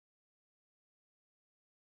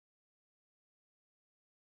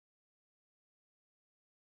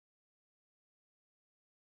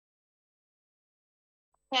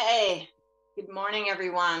Hey, good morning,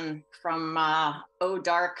 everyone from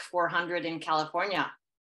Dark 400 in California.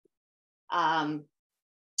 Um,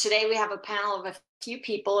 Today we have a panel of a few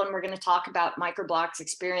people, and we're going to talk about MicroBlocks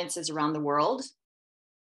experiences around the world.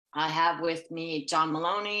 I have with me John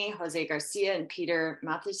Maloney, Jose Garcia, and Peter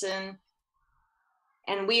Mathijssen.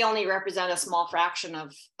 And we only represent a small fraction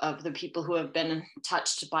of the people who have been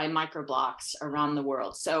touched by MicroBlocks around the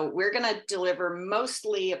world. So we're going to deliver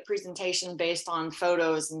mostly a presentation based on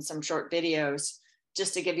photos and some short videos,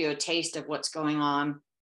 just to give you a taste of what's going on.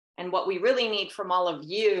 And what we really need from all of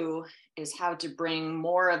you is how to bring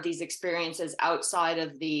more of these experiences outside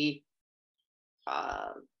of the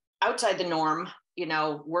norm,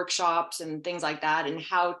 workshops and things like that, and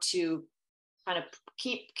how to kind of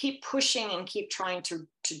keep pushing and keep trying to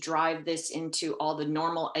drive this into all the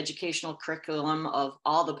normal educational curriculum of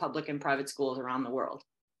all the public and private schools around the world.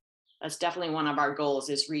 That's definitely one of our goals,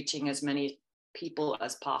 is reaching as many people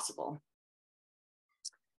as possible.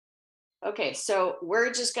 Okay, so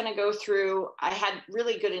we're just going to go through. I had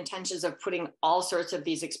really good intentions of putting all sorts of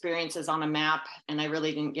these experiences on a map, and I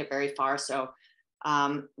really didn't get very far. So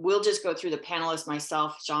we'll just go through the panelists,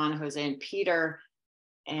 myself, John, Jose, and Peter,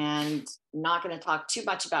 and not going to talk too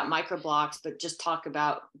much about MicroBlocks, but just talk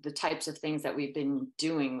about the types of things that we've been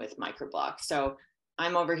doing with MicroBlocks. So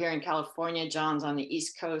I'm over here in California. John's on the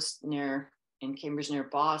East Coast in Cambridge near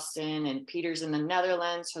Boston, and Peter's in the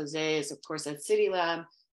Netherlands. Jose is, of course, at City Lab.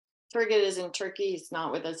 Turgut is in Turkey. He's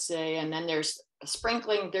not with us today. And then there's a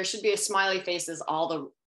sprinkling. There should be a smiley faces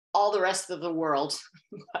all the rest of the world,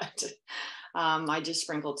 but I just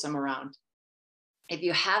sprinkled some around. If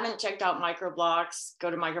you haven't checked out MicroBlocks, go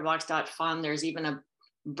to microblocks.fun. There's even a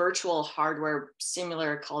virtual hardware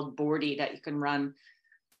simulator called Boardy that you can run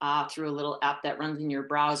through a little app that runs in your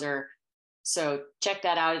browser. So check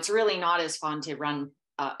that out. It's really not as fun to run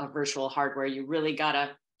a virtual hardware. You really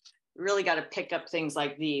gotta pick up things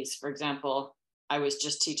like these. For example, I was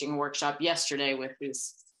just teaching a workshop yesterday with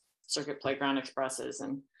these Circuit Playground Expresses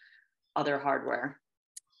and other hardware.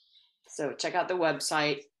 So check out the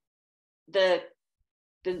website.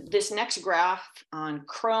 This next graph on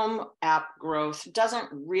Chrome app growth doesn't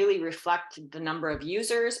really reflect the number of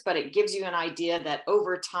users, but it gives you an idea that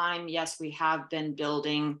over time, yes, we have been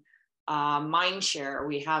building mind share.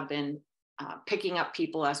 We have been picking up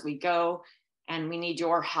people as we go, and we need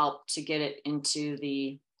your help to get it into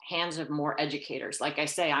the hands of more educators. Like I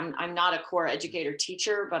say, I'm not a core educator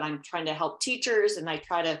teacher, but I'm trying to help teachers, and I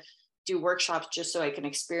try to do workshops just so I can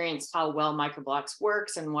experience how well MicroBlocks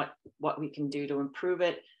works and what we can do to improve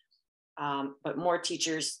it. But more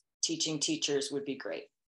teachers teaching teachers would be great.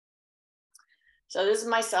 So this is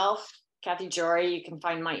myself, Kathy Giori. You can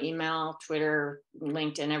find my email, Twitter,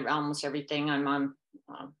 LinkedIn, almost everything. I'm on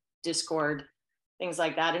Discord, things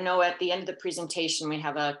like that. And at the end of the presentation, we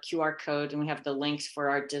have a QR code, and we have the links for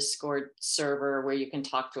our Discord server where you can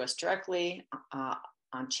talk to us directly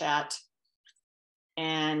on chat.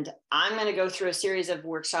 And I'm going to go through a series of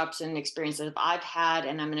workshops and experiences I've had,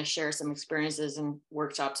 and I'm going to share some experiences and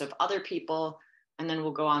workshops of other people, and then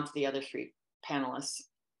we'll go on to the other three panelists.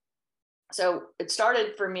 So it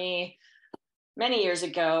started for me many years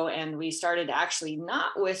ago, and we started actually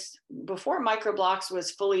before MicroBlocks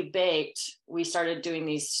was fully baked, we started doing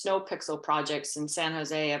these snow pixel projects in San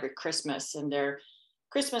Jose every Christmas, and they're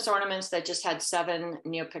Christmas ornaments that just had 7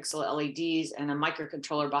 NeoPixel LEDs and a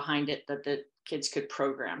microcontroller behind it that the kids could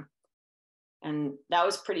program. And that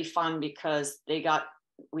was pretty fun because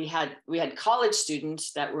we had college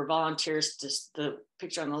students that were volunteers, just the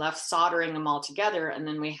picture on the left, soldering them all together. And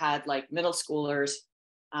then we had like middle schoolers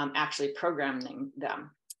actually programming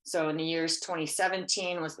them. So in the years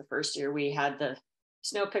 2017 was the first year we had the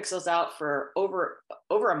snow pixels out for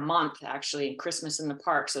over a month, actually, in Christmas in the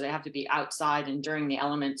park. So they have to be outside and during the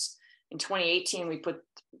elements. In 2018, we put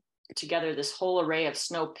together this whole array of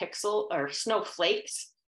snowflakes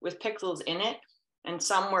with pixels in it. And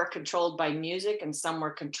some were controlled by music and some were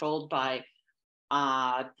controlled by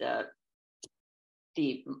the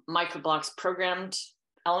MicroBlocks programmed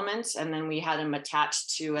elements. And then we had them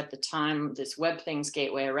attached to, at the time, this WebThings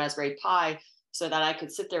gateway, a Raspberry Pi, so that I could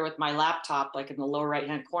sit there with my laptop, like in the lower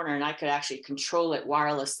right-hand corner, and I could actually control it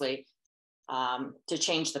wirelessly to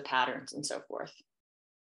change the patterns and so forth.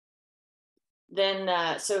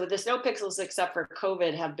 Then, so the snow pixels, except for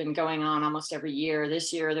COVID, have been going on almost every year.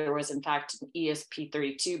 This year, there was, in fact, an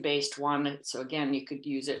ESP32 based one. So again, you could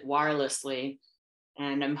use it wirelessly.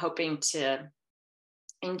 And I'm hoping to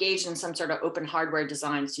engage in some sort of open hardware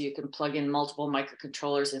design so you can plug in multiple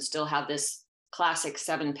microcontrollers and still have this classic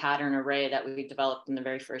 7 pattern array that we developed in the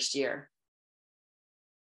very first year.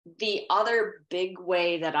 The other big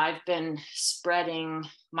way that I've been spreading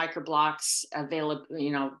MicroBlocks available,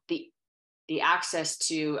 the access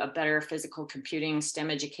to a better physical computing STEM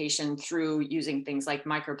education through using things like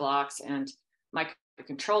MicroBlocks and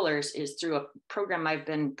microcontrollers is through a program I've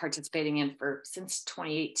been participating in since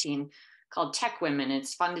 2018 called Tech Women.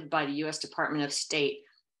 It's funded by the US Department of State,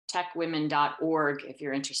 techwomen.org if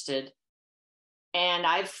you're interested. And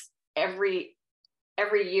every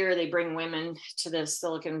year they bring women to the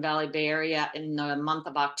Silicon Valley Bay Area in the month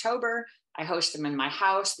of October. I host them in my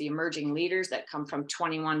house, the emerging leaders that come from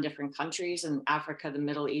 21 different countries in Africa, the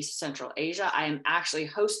Middle East, Central Asia. I am actually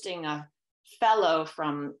hosting a fellow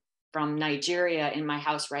from Nigeria in my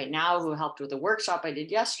house right now who helped with a workshop I did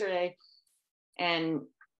yesterday. And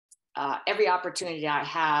every opportunity I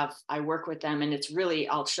have, I work with them, and it's really,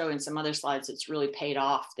 I'll show in some other slides, it's really paid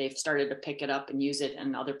off. They've started to pick it up and use it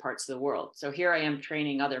in other parts of the world. So here I am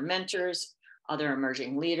training other mentors, other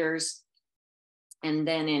emerging leaders. And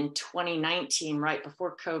then in 2019, right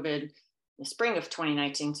before COVID, the spring of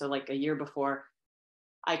 2019, so like a year before,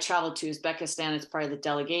 I traveled to Uzbekistan as part of the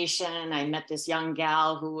delegation. I met this young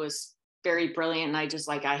gal who was very brilliant. And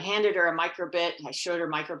I handed her a microbit. I showed her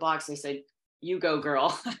MicroBlocks. I said, "You go,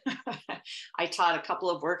 girl." I taught a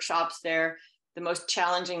couple of workshops there. The most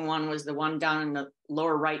challenging one was the one down in the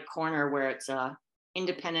lower right corner where it's an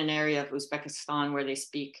independent area of Uzbekistan where they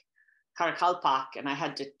speak Karakalpak. And I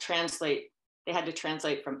had to translate. They had to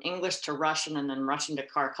translate from English to Russian and then Russian to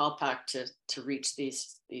Karakalpak to reach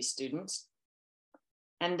these students.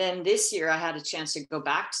 And then this year I had a chance to go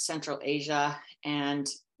back to Central Asia, and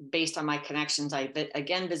based on my connections, I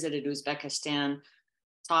again visited Uzbekistan,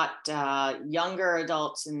 taught younger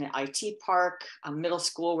adults in the IT park, a middle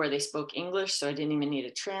school where they spoke English, so I didn't even need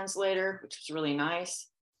a translator, which was really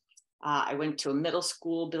nice. I went to a middle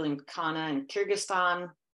school, Bilimkhana in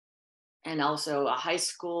Kyrgyzstan, and also a high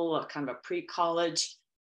school, a kind of a pre-college,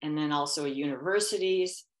 and then also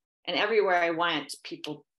universities. And everywhere I went,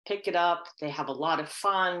 people pick it up. They have a lot of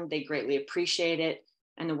fun. They greatly appreciate it.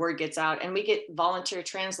 And the word gets out. And we get volunteer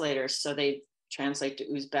translators. So they translate to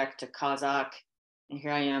Uzbek, to Kazakh. And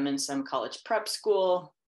here I am in some college prep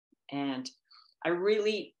school. And I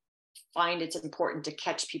really find it's important to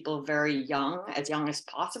catch people very young as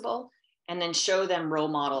possible, and then show them role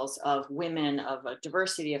models of women, of a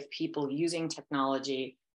diversity of people using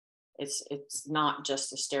technology. It's not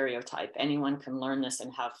just a stereotype. Anyone can learn this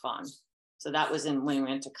and have fun. So that was when we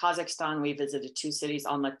went to Kazakhstan. We visited two cities,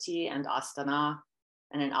 Almaty and Astana.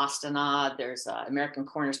 And in Astana, there's American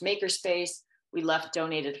Corners Makerspace. We left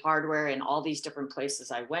donated hardware in all these different places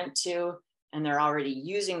I went to, and they're already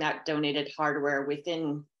using that donated hardware.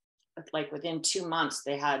 Within 2 months,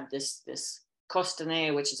 they had this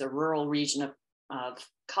Kostane, which is a rural region of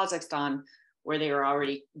Kazakhstan, where they were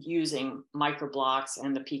already using MicroBlocks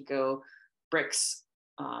and the Pico bricks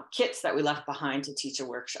kits that we left behind to teach a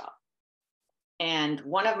workshop. And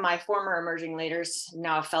one of my former emerging leaders,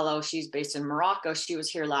 now a fellow, she's based in Morocco. She was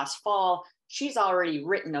here last fall. She's already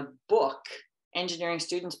written a book, engineering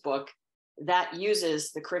students book, that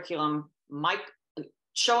uses the curriculum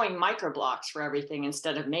showing MicroBlocks for everything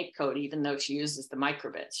instead of MakeCode, even though she uses the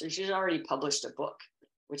microbit. So she's already published a book,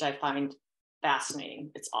 which I find fascinating.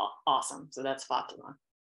 It's awesome. So that's Fatima.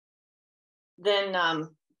 Then a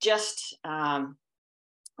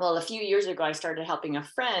few years ago, I started helping a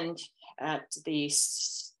friend at the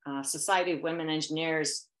Society of Women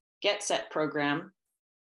Engineers Get Set program.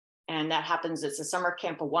 And that happens, it's a summer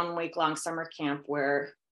camp, a 1 week long summer camp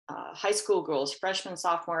where high school girls, freshmen,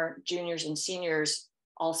 sophomore, juniors, and seniors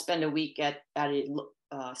all spend a week at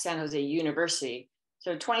San Jose University.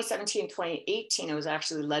 So 2017, 2018, it was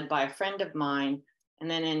actually led by a friend of mine.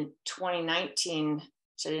 And then in 2019, which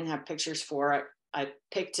I didn't have pictures for, I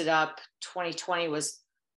picked it up. 2020 was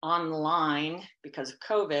online because of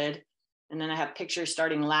COVID. And then I have pictures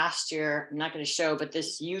starting last year. I'm not going to show, but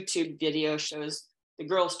this YouTube video shows the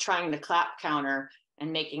girls trying the clap counter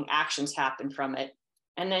and making actions happen from it.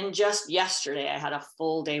 And then just yesterday, I had a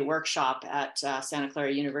full day workshop at Santa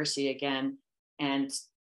Clara University again. And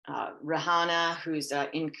Rahana, who's an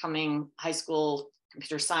incoming high school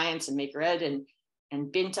computer science and maker ed,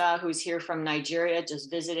 and Binta, who's here from Nigeria, just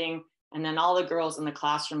visiting. And then all the girls in the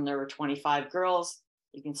classroom, there were 25 girls.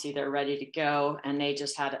 You can see they're ready to go. And they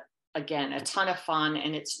just had, again, a ton of fun.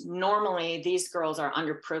 And it's normally, these girls are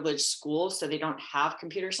underprivileged schools, so they don't have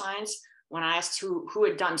computer science. When I asked who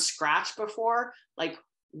had done Scratch before, like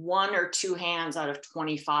 1 or 2 hands out of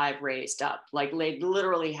 25 raised up. Like they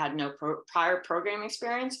literally had no prior programming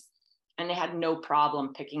experience, and they had no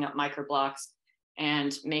problem picking up MicroBlocks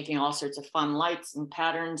and making all sorts of fun lights and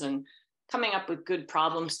patterns and coming up with good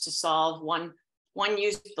problems to solve. One One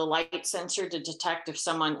used the light sensor to detect if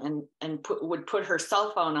someone would put her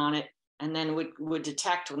cell phone on it, and then would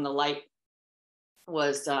detect when the light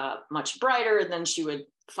was much brighter, and then she would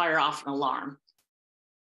fire off an alarm.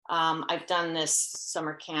 I've done this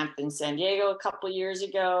summer camp in San Diego a couple of years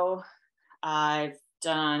ago. I've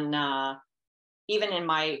done even in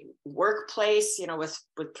my workplace,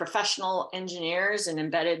 with professional engineers and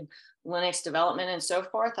embedded Linux development and so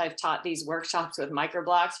forth. I've taught these workshops with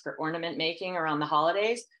MicroBlocks for ornament making around the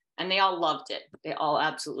holidays, and they all loved it. They all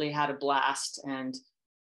absolutely had a blast and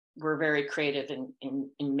were very creative in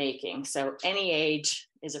making. So any age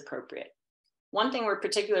is appropriate. One thing we're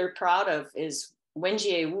particularly proud of is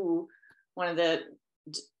Wenjie Wu, one of the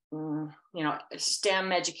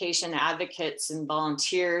STEM education advocates and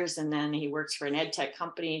volunteers, and then he works for an ed tech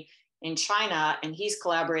company in China, and he's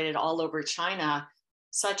collaborated all over China,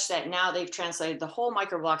 such that now they've translated the whole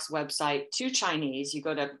MicroBlocks website to Chinese. You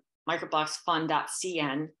go to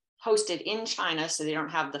microblocksfund.cn, hosted in China, so they don't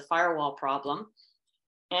have the firewall problem.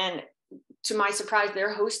 And to my surprise,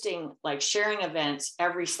 they're hosting like sharing events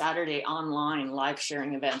every Saturday online, live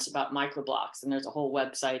sharing events about MicroBlocks. And there's a whole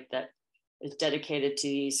website that is dedicated to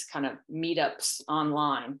these kind of meetups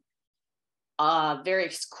online. Very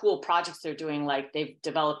cool projects they're doing, like they've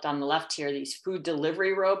developed on the left here, these food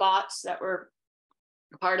delivery robots that were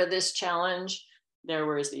part of this challenge. There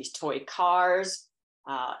was these toy cars,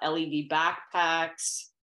 LED backpacks.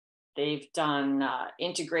 They've done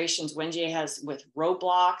integrations Wenjie has with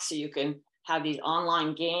Roblox, so you can have these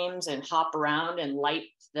online games and hop around and light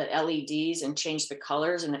the LEDs and change the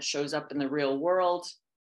colors, and it shows up in the real world.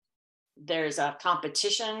 There's a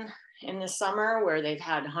competition in the summer where they've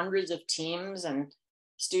had hundreds of teams and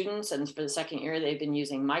students, and for the second year they've been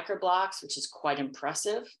using MicroBlocks, which is quite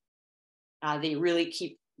impressive. They really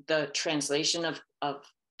keep the translation of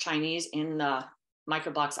Chinese in the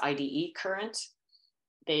MicroBlocks IDE current.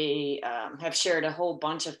 They have shared a whole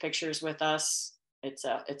bunch of pictures with us. It's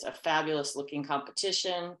a fabulous looking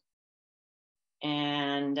competition.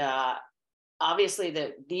 And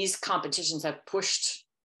obviously these competitions have pushed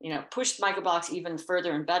MicroBlocks even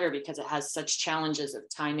further and better because it has such challenges of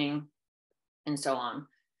timing and so on.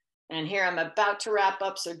 And here I'm about to wrap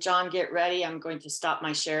up. So John, get ready. I'm going to stop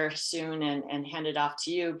my share soon and hand it off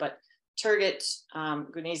to you. But Turgut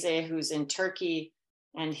Gunize, who's in Turkey,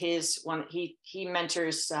 and he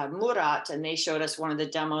mentors Murat, and they showed us one of the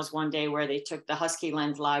demos one day where they took the Husky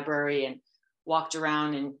Lens library and walked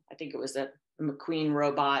around, and I think it was a McQueen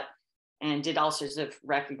robot, and did all sorts of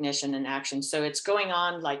recognition and action. So it's going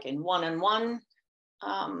on like in one-on-one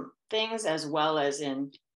things as well as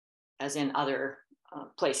in other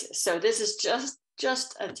places. So this is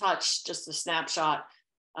just a touch, just a snapshot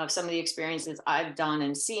of some of the experiences I've done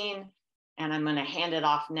and seen. And I'm going to hand it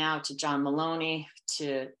off now to John Maloney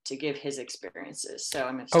to give his experiences. So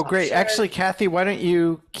I'm going to great. sharing. Actually, Kathy, why don't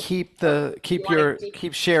you keep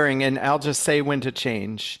sharing, and I'll just say when to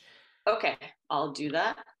change. Okay, I'll do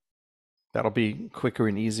that. That'll be quicker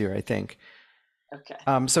and easier, I think. Okay.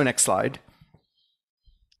 So next slide.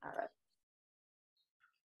 All right.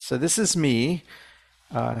 So this is me.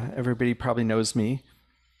 Everybody probably knows me.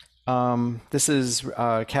 This is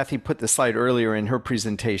Kathy put the slide earlier in her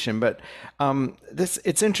presentation, but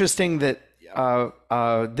it's interesting that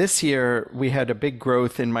this year we had a big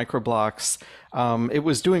growth in MicroBlocks. It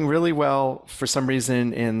was doing really well for some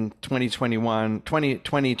reason in 2021.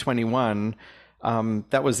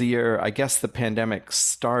 That was the year, I guess, the pandemic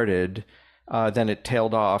started. Then it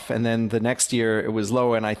tailed off, and then the next year it was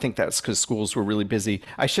low, and I think that's because schools were really busy.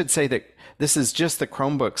 I should say that this is just the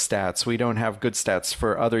Chromebook stats. We don't have good stats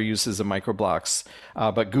for other uses of MicroBlocks,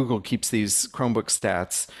 but Google keeps these Chromebook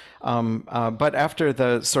stats. But after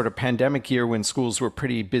the sort of pandemic year when schools were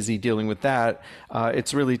pretty busy dealing with that,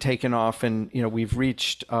 it's really taken off, and we've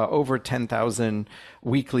reached over 10,000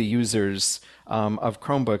 weekly users of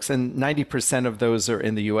Chromebooks, and 90% of those are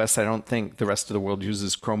in the US. I don't think the rest of the world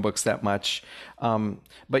uses Chromebooks that much.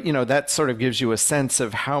 But that sort of gives you a sense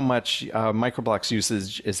of how much MicroBlocks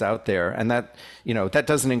usage is out there, and that that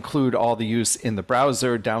doesn't include all the use in the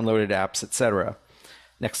browser, downloaded apps, etc.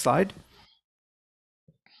 Next slide.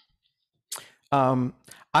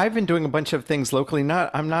 I've been doing a bunch of things locally.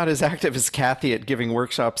 I'm not as active as Kathy at giving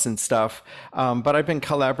workshops and stuff, but I've been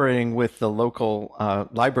collaborating with the local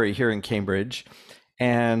library here in Cambridge.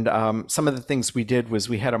 And some of the things we did was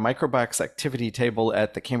we had a MicroBlocks activity table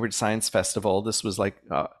at the Cambridge Science Festival. This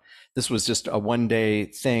was just a one-day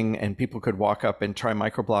thing, and people could walk up and try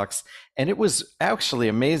MicroBlocks. And it was actually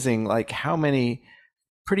amazing, like how many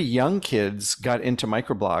pretty young kids got into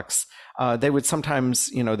MicroBlocks. they would sometimes,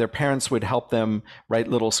 their parents would help them write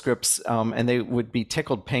little scripts, and they would be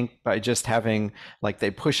tickled pink by just having, like,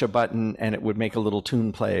 they push a button and it would make a little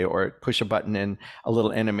tune play, or push a button and a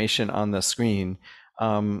little animation on the screen.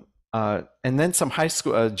 And then some high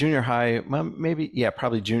school, junior high, maybe, yeah,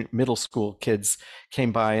 probably middle school kids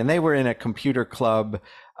came by, and they were in a computer club,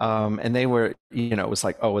 and they were, it was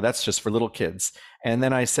like, oh, well, that's just for little kids. And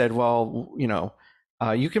then I said, well,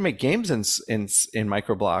 you can make games in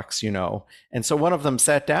MicroBlocks, And so one of them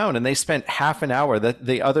sat down and they spent half an hour. That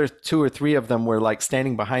the other two or three of them were like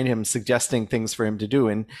standing behind him, suggesting things for him to do,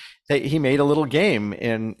 and he made a little game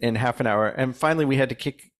in half an hour. And finally, we had to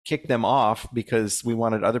kick them off because we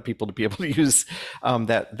wanted other people to be able to use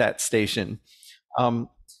that station.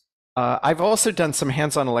 I've also done some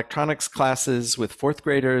hands-on electronics classes with fourth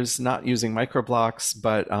graders, not using MicroBlocks,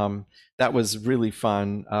 but that was really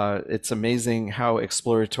fun. It's amazing how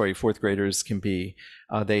exploratory fourth graders can be,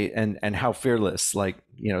 and how fearless. Like,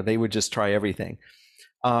 they would just try everything.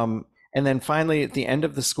 And then finally, at the end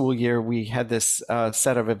of the school year, we had this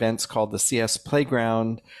set of events called the CS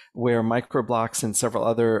Playground, where MicroBlocks and several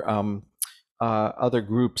other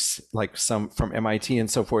groups, like some from MIT and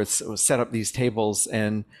so forth, set up these tables,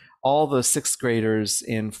 and all the sixth graders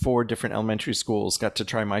in 4 different elementary schools got to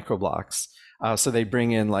try MicroBlocks. So they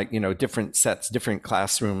bring in, like, different sets, different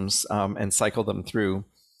classrooms, and cycle them through.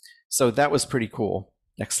 So that was pretty cool.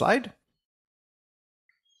 Next slide.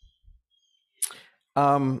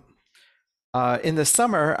 In the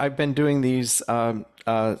summer, I've been doing these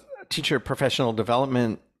teacher professional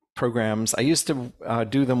development programs. I used to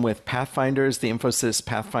do them with Pathfinders, the Infosys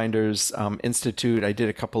Pathfinders Institute. I did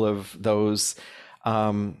a couple of those,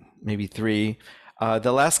 maybe 3.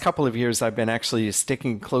 The last couple of years, I've been actually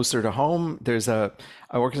sticking closer to home. There's an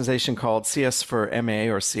organization called CS for MA,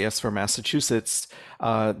 or CS for Massachusetts,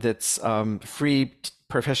 that's free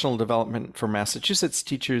professional development for Massachusetts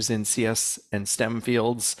teachers in CS and STEM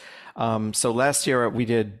fields. So last year we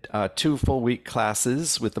did 2 full week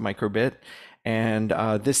classes with the microbit, and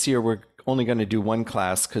this year we're only going to do 1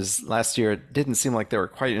 class, because last year it didn't seem like there were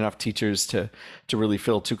quite enough teachers to really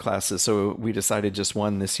fill 2 classes, so we decided just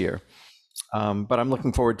 1 this year. But I'm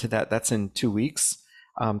looking forward to that. That's in 2 weeks.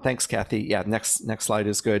 Thanks, Kathy. Yeah, next slide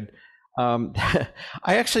is good. I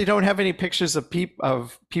actually don't have any pictures of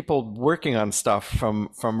people working on stuff from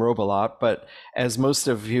Robolot, but as most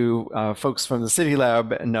of you folks from the City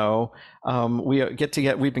Lab know,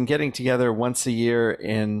 we've been getting together once a year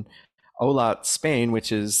in Olot, Spain,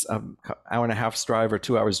 which is an hour and a half's drive or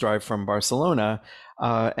 2 hours drive from Barcelona,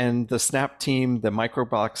 and the Snap team, the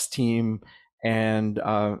MicroBlocks team, and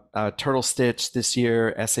Turtle Stitch this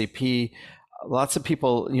year, SAP. Lots of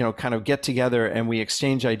people, kind of get together and we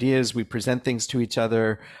exchange ideas. We present things to each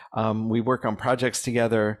other. We work on projects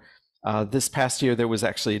together. This past year, there was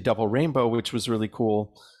actually a double rainbow, which was really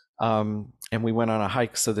cool. And we went on a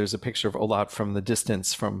hike. So there's a picture of Olot from the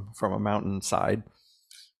distance from a mountainside.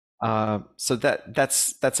 So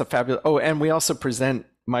that's a fabulous. Oh, and we also present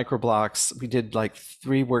MicroBlocks. We did like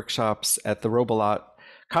 3 workshops at the Robolot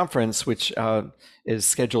conference, which is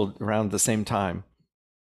scheduled around the same time.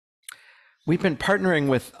 We've been partnering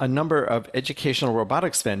with a number of educational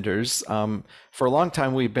robotics vendors. For a long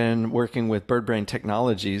time, we've been working with BirdBrain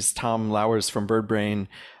Technologies. Tom Lowers from BirdBrain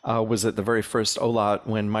was at the very first Olot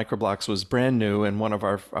when MicroBlocks was brand new, and one of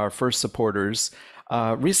our first supporters.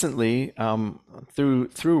 Recently, through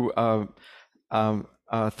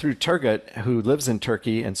Turgut, who lives in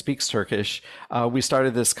Turkey and speaks Turkish, we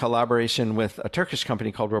started this collaboration with a Turkish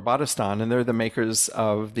company called Robotistan, and they're the makers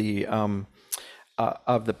of the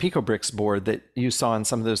PicoBricks board that you saw in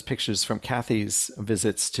some of those pictures from Kathy's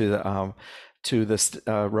visits to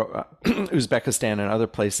Uzbekistan and other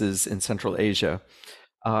places in Central Asia.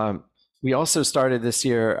 We also started this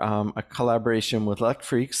year a collaboration with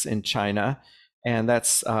Electfreaks in China, and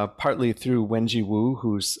that's partly through Wenji Wu,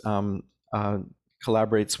 who's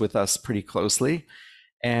collaborates with us pretty closely.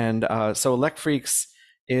 And so Electfreaks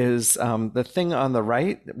is the thing on the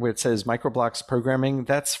right where it says MicroBlocks programming.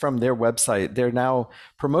 That's from their website. They're now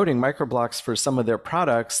promoting MicroBlocks for some of their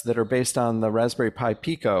products that are based on the Raspberry Pi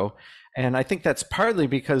Pico. And I think that's partly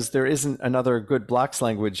because there isn't another good blocks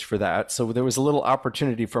language for that. So there was a little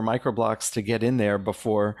opportunity for MicroBlocks to get in there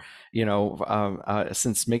before,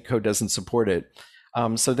 since MakeCode doesn't support it.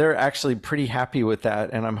 So they're actually pretty happy with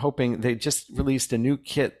that, and I'm hoping they just released a new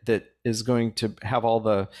kit that is going to have all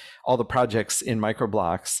the projects in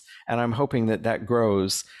MicroBlocks, and I'm hoping that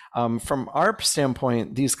grows. From our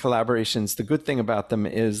standpoint, these collaborations, the good thing about them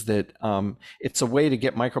is that it's a way to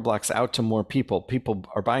get MicroBlocks out to more people. People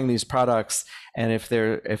are buying these products, and if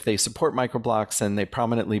they support MicroBlocks and they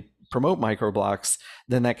prominently promote MicroBlocks,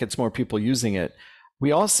 then that gets more people using it.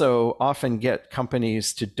 We also often get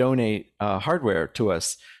companies to donate hardware to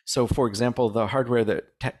us. So, for example, the hardware that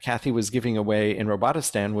Kathy was giving away in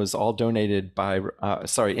Robotistan was all donated by,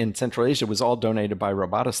 in Central Asia was all donated by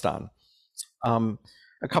Robotistan.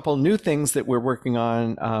 A couple new things that we're working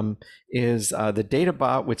on is the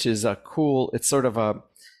DataBot, which is a cool, it's sort of a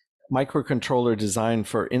microcontroller designed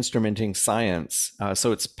for instrumenting science.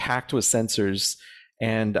 So it's packed with sensors,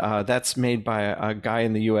 and that's made by a guy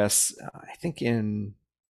in the US, I think in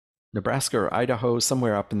Nebraska or Idaho,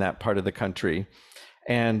 somewhere up in that part of the country.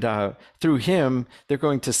 And through him, they're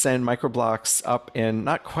going to send MicroBlocks up in,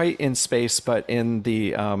 not quite in space, but in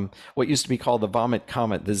the what used to be called the Vomit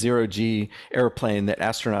Comet, the zero-G airplane that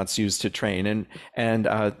astronauts use to train. And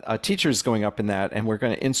a teacher's going up in that, and we're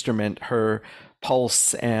going to instrument her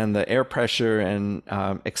pulse and the air pressure and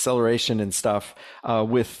acceleration and stuff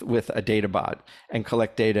with a DataBot and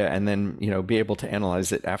collect data, and then be able to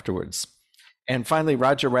analyze it afterwards. And finally,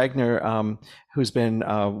 Roger Wagner, who's been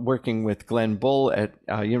working with Glenn Bull at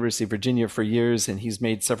University of Virginia for years, and he's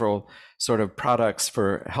made several sort of products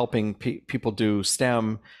for helping people do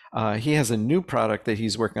STEM. He has a new product that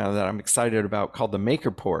he's working on that I'm excited about called the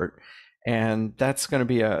MakerPort. And that's going to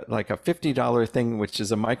be like a $50 thing, which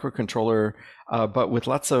is a microcontroller, but with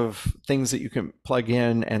lots of things that you can plug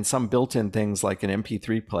in and some built-in things like an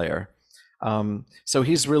MP3 player. So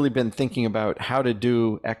he's really been thinking about how to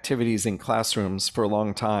do activities in classrooms for a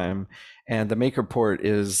long time, and the MakerPort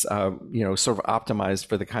is, sort of optimized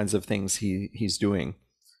for the kinds of things he's doing.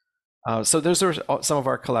 So those are some of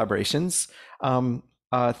our collaborations.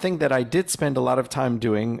 A thing that I did spend a lot of time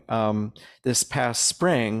doing this past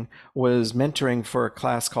spring was mentoring for a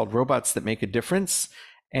class called Robots That Make a Difference.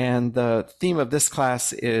 And the theme of this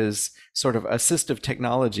class is sort of assistive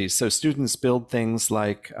technology. So students build things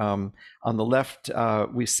like, on the left,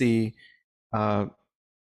 we see sort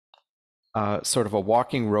of a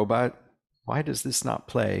walking robot. Why does this not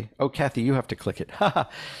play? Oh, Kathy, you have to click it.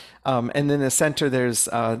 And then in the center, there's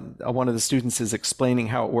one of the students is explaining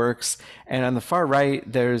how it works. And on the far right,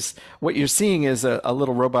 there's what you're seeing is a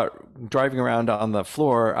little robot driving around on the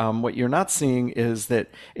floor. What you're not seeing is that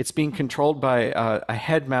it's being controlled by a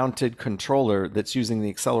head-mounted controller that's using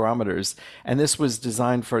the accelerometers. And this was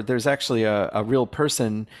designed for, there's actually a real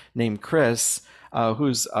person named Chris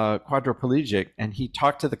who's quadriplegic, and he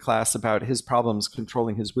talked to the class about his problems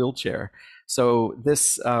controlling his wheelchair. So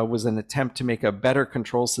this was an attempt to make a better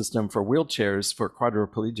control system for wheelchairs for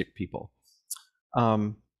quadriplegic people.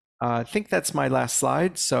 I think that's my last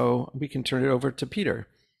slide, so we can turn it over to Peter.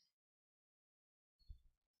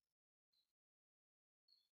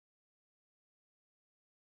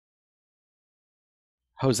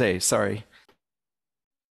 Jose, sorry.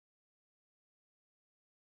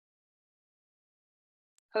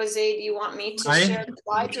 Jose, do you want me to share the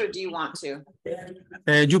slides, or do you want to?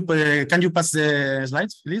 Can you pass the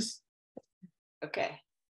slides, please? Okay.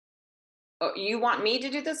 Oh, you want me to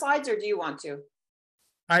do the slides, or do you want to?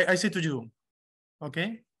 I say to you.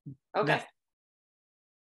 Okay. Okay.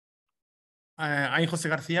 I'm Jose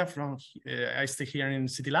García from. I stay here in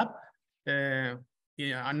City Lab.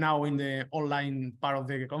 I'm now in the online part of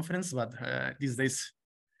the conference, but these days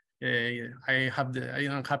I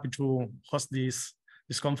am happy to host this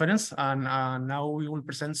conference, and now we will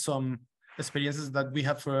present some experiences that we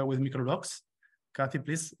have with MicroBlocks. Kathy,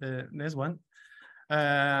 please, next one.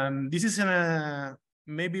 This is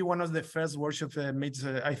maybe one of the first workshops made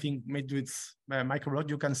with MicroBlocks.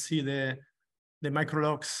 You can see the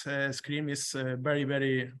MicroBlocks screen is very,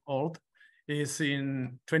 very old. It's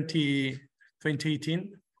in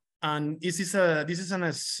 2018, and this is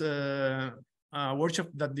a workshop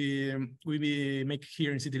that we make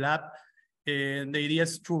here in City Lab. The idea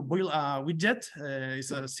is to build a widget. It's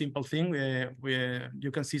a simple thing.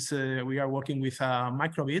 You can see we are working with a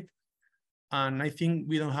microbit, and I think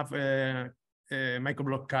we don't have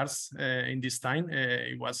MicroBlock cards in this time.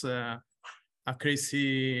 It was a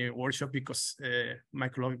crazy workshop because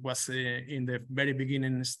MicroBlock was in the very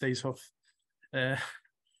beginning stage of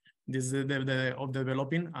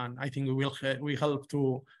developing, and I think we help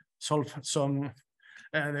to solve some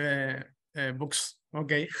books.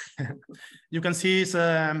 Okay, you can see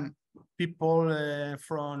people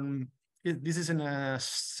from. This is in a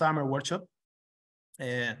summer workshop,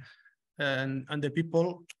 and the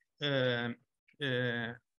people.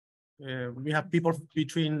 We have people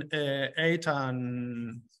between 8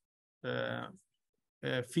 and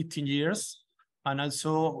 15 years, and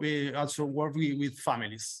also we also work with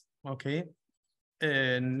families. Okay,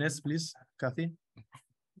 next please, Kathy.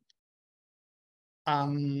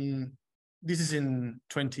 This is in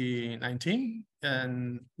 2019,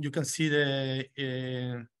 and you can see the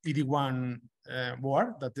ED1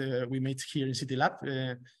 board that we made here in City Lab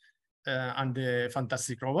and the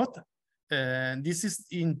fantastic robot. This is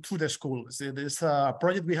into the school. So there's a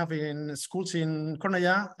project we have in schools in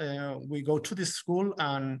Cornellà. We go to this school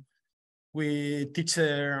and we teach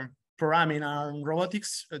programming and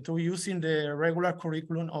robotics to use in the regular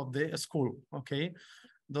curriculum of the school, okay?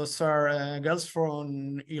 Those are girls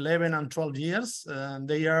from 11 and 12 years. And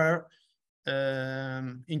they are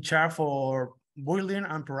in charge for building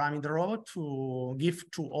and programming the robot to give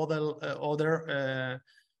to other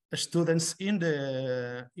students in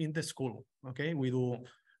the school. Okay, we do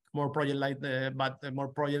more projects like but more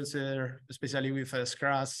projects, especially with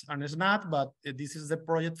Scratch and Snap. But this is the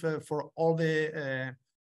project for all the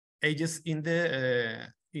ages in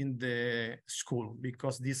the school,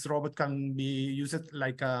 because this robot can be used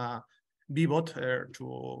like a B-bot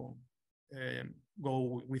to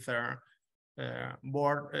go with a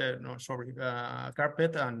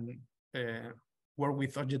carpet and work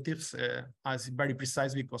with objectives as very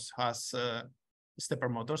precise because it has stepper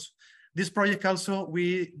motors. This project also,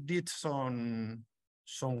 we did some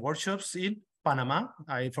workshops in Panama.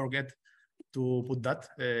 I forget to put that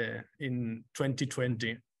in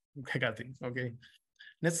 2020. Okay.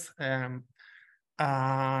 Next,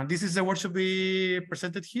 this is the workshop we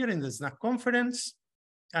presented here in the SNAP conference,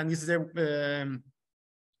 and this is the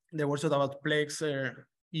workshop about Plex,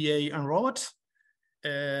 EA, and robots.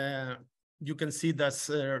 You can see that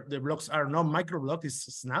the blocks are not MicroBlocks,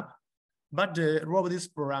 it's Snap, but the robot is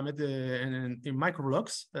programmed in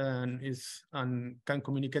MicroBlocks and can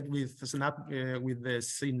communicate with Snap with the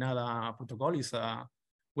Signada protocol. It's a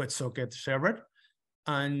WebSocket server,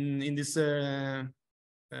 and in this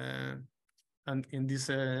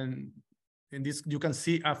you can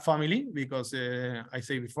see a family, because I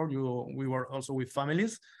say before we were also with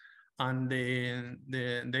families, and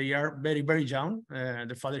they are very, very young.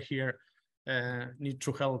 The father here need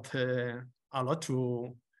to help a lot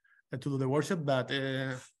to do the workshop, but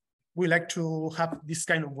we like to have this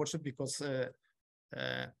kind of workshop because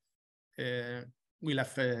we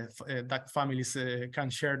love that families can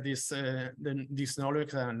share this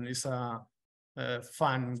knowledge, and it's a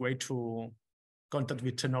fun way to contact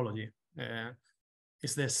with technology.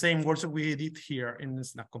 It's the same workshop we did here in the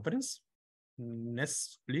SNAP conference.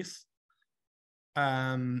 Next, please.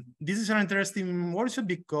 This is an interesting workshop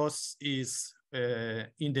because it's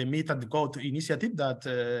in the Meet and Code initiative that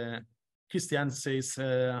Christian says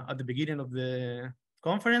at the beginning of the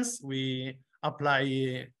conference. We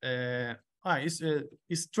apply, it's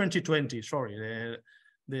 2020, sorry,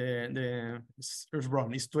 it's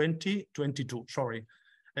wrong, it's 2022, sorry.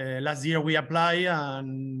 Last year we apply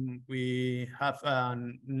and we have a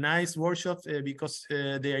nice workshop because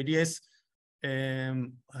the idea is a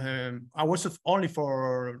workshop only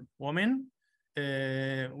for women.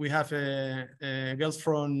 We have girls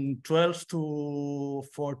from 12 to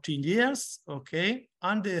 14 years, okay?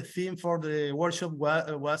 And the theme for the workshop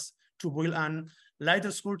was to build a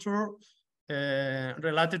lighter sculpture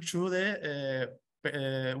related to the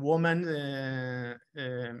woman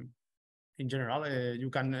in general. You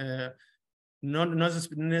can not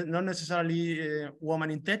necessarily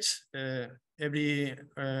woman in tech. Every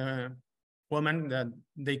woman that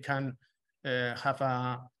they can have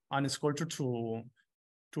a sculpture to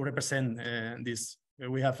represent this.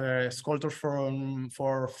 We have a sculpture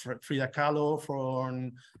for Frida Kahlo,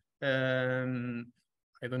 from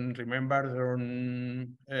I don't remember,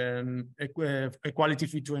 equality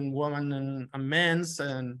between women and men,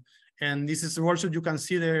 and this is the workshop. You can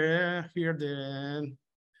see here the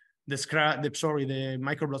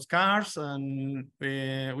MicroBlocks cars, and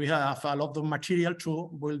we have a lot of material to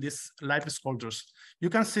build these live sculptures. You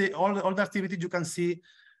can see all the activities. You can see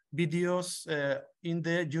videos in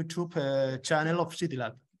the YouTube channel of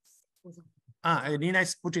CityLab. Nina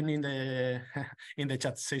is putting in the in the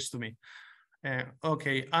chat, says to me.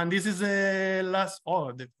 Okay, and this is the last.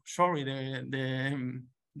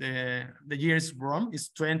 The year is wrong. It's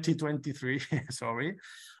 2023. Sorry,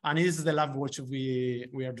 and this is the last workshop we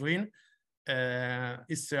are doing.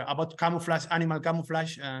 It's about camouflage, animal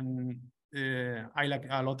camouflage, and I like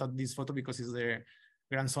a lot of this photo because it's the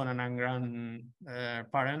grandson and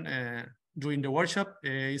grandparent doing the workshop.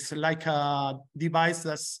 It's like a device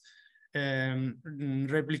that's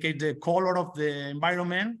replicate the color of the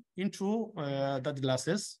environment into that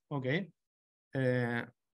glasses. Okay,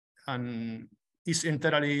 and it's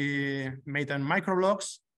entirely made in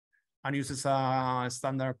MicroBlocks and uses a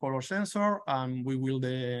standard color sensor, and we will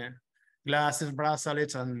the glasses,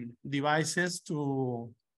 bracelets, and devices to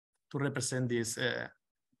represent this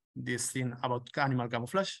this thing about animal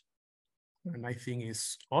camouflage. And I think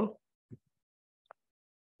it's all.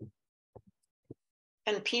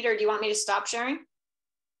 And Peter, do you want me to stop sharing?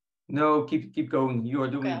 No, keep going. You are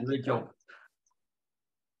doing Okay. a great job.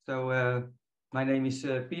 So my name is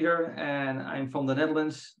Peter, and I'm from the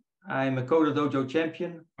Netherlands. I'm a Coder Dojo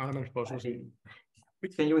champion.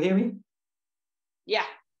 Can you hear me? Yeah.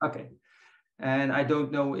 Okay. And I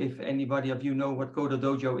don't know if anybody of you know what Coder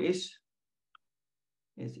Dojo is.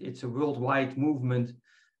 It's a worldwide movement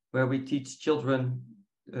where we teach children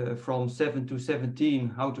from 7 to 17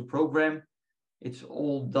 how to program. It's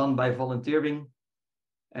all done by volunteering.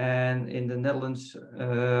 And in the Netherlands,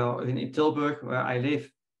 in Tilburg, where I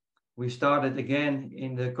live, we started again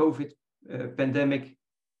in the COVID pandemic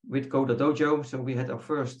with Coder Dojo. So we had our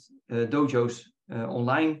first dojos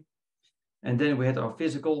online. And then we had our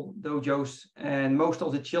physical dojos. And most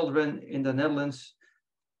of the children in the Netherlands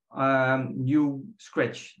knew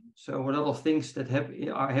Scratch. So a lot of things that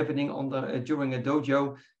are happening during a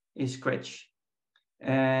dojo is Scratch.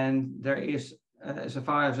 And there is, as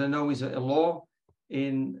far as I know, is a law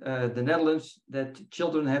in the Netherlands that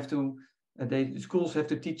children have to, schools have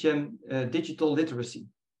to teach them digital literacy.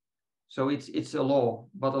 So it's a law,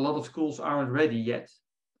 but a lot of schools aren't ready yet.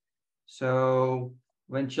 So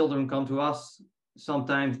when children come to us,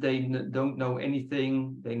 sometimes they don't know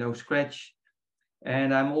anything, they know Scratch.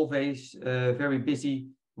 And I'm always very busy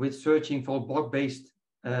with searching for block-based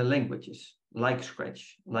languages like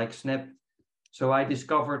Scratch, like Snap. So I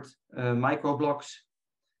discovered MicroBlocks,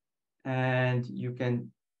 and you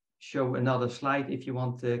can show another slide if you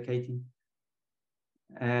want, Katie.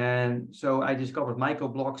 And so I discovered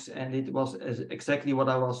MicroBlocks, and it was exactly what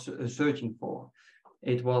I was searching for.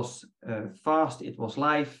 It was fast, it was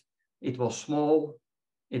live, it was small,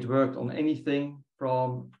 it worked on anything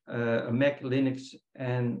from a Mac, Linux,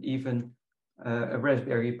 and even a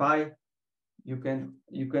Raspberry Pi. You can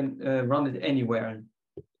run it anywhere.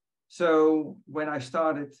 So when I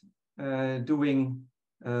started doing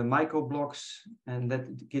MicroBlocks and let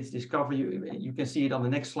kids discover, you can see it on the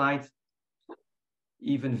next slide.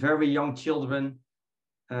 Even very young children,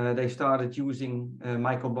 they started using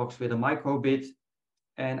MicroBlocks with a microbit,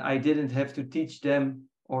 and I didn't have to teach them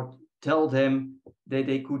or tell them that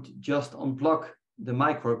they could just unplug the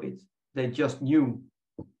microbit. They just knew.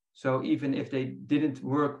 So even if they didn't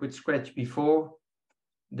work with Scratch before,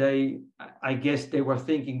 I guess they were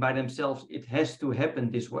thinking by themselves, it has to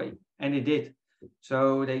happen this way. And it did.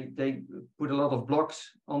 So they put a lot of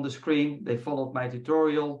blocks on the screen. They followed my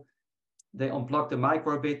tutorial. They unplugged the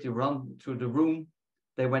microbit to run through the room.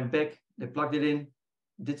 They went back, they plugged it in,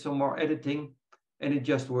 did some more editing, and it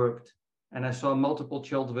just worked. And I saw multiple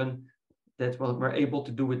children that were able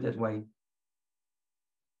to do it that way.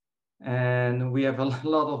 And we have a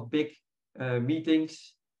lot of big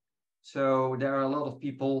meetings. So there are a lot of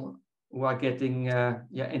people who are getting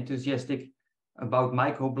enthusiastic about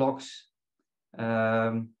MicroBlocks.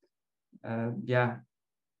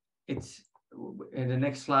 It's in the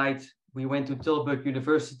next slide. We went to Tilburg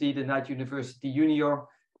University, the Night University Junior.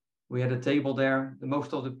 We had a table there.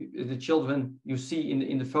 Most of the children you see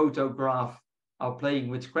in the photograph are playing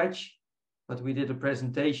with Scratch, but we did a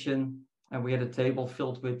presentation and we had a table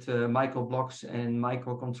filled with MicroBlocks and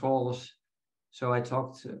microcontrollers. So I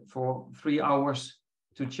talked for 3 hours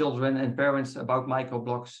to children and parents about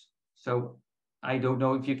MicroBlocks. So I don't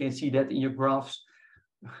know if you can see that in your graphs,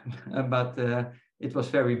 but it was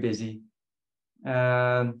very busy.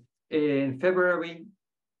 In February,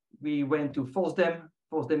 we went to FOSDEM.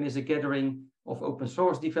 FOSDEM is a gathering of open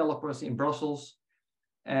source developers in Brussels.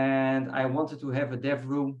 And I wanted to have a dev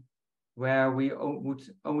room where we would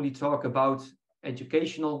only talk about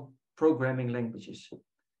educational programming languages.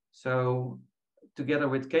 So together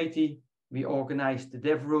with Katie, we organized the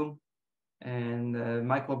dev room, and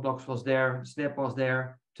MicroBlocks was there, Snap was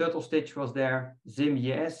there, Turtle Stitch was there,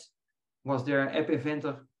 Zim.js was there, App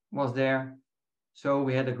Inventor was there. So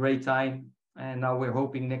we had a great time, and now we're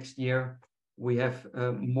hoping next year we have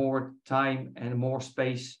more time and more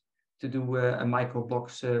space to do a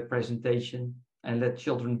MicroBlocks presentation and let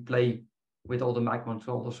children play with all the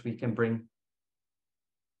microcontrollers we can bring.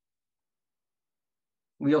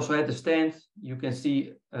 We also had a stand. You can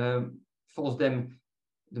see FOSDEM,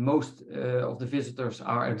 the most of the visitors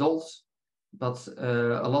are adults, but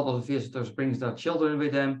a lot of the visitors brings their children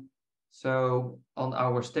with them. So on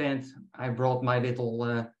our stand, I brought my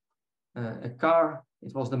little car.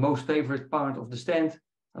 It was the most favorite part of the stand.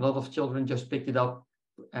 A lot of children just picked it up.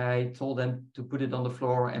 I told them to put it on the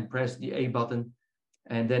floor and press the A button,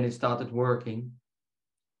 and then it started working.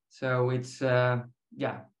 So it's,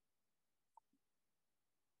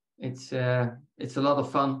 it's a lot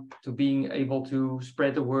of fun to being able to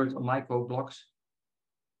spread the word on MicroBlocks.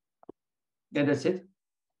 Yeah, that's it.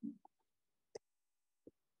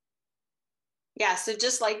 Yeah, so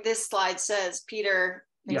just like this slide says, Peter,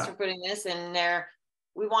 thanks for putting this in there.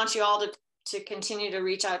 We want you all to continue to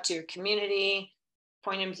reach out to your community,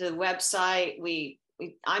 point them to the website.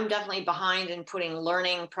 I'm definitely behind in putting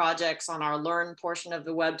learning projects on our Learn portion of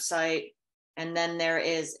the website. And then there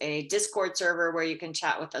is a Discord server where you can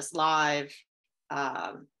chat with us live.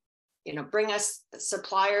 Bring us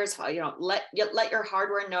suppliers, let your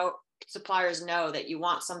hardware suppliers know that you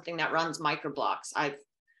want something that runs MicroBlocks.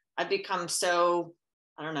 I've become so,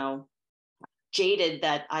 I don't know, jaded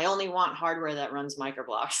that I only want hardware that runs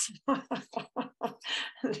MicroBlocks.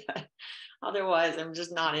 Otherwise, I'm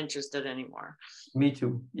just not interested anymore. Me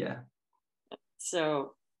too. Yeah.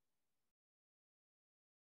 So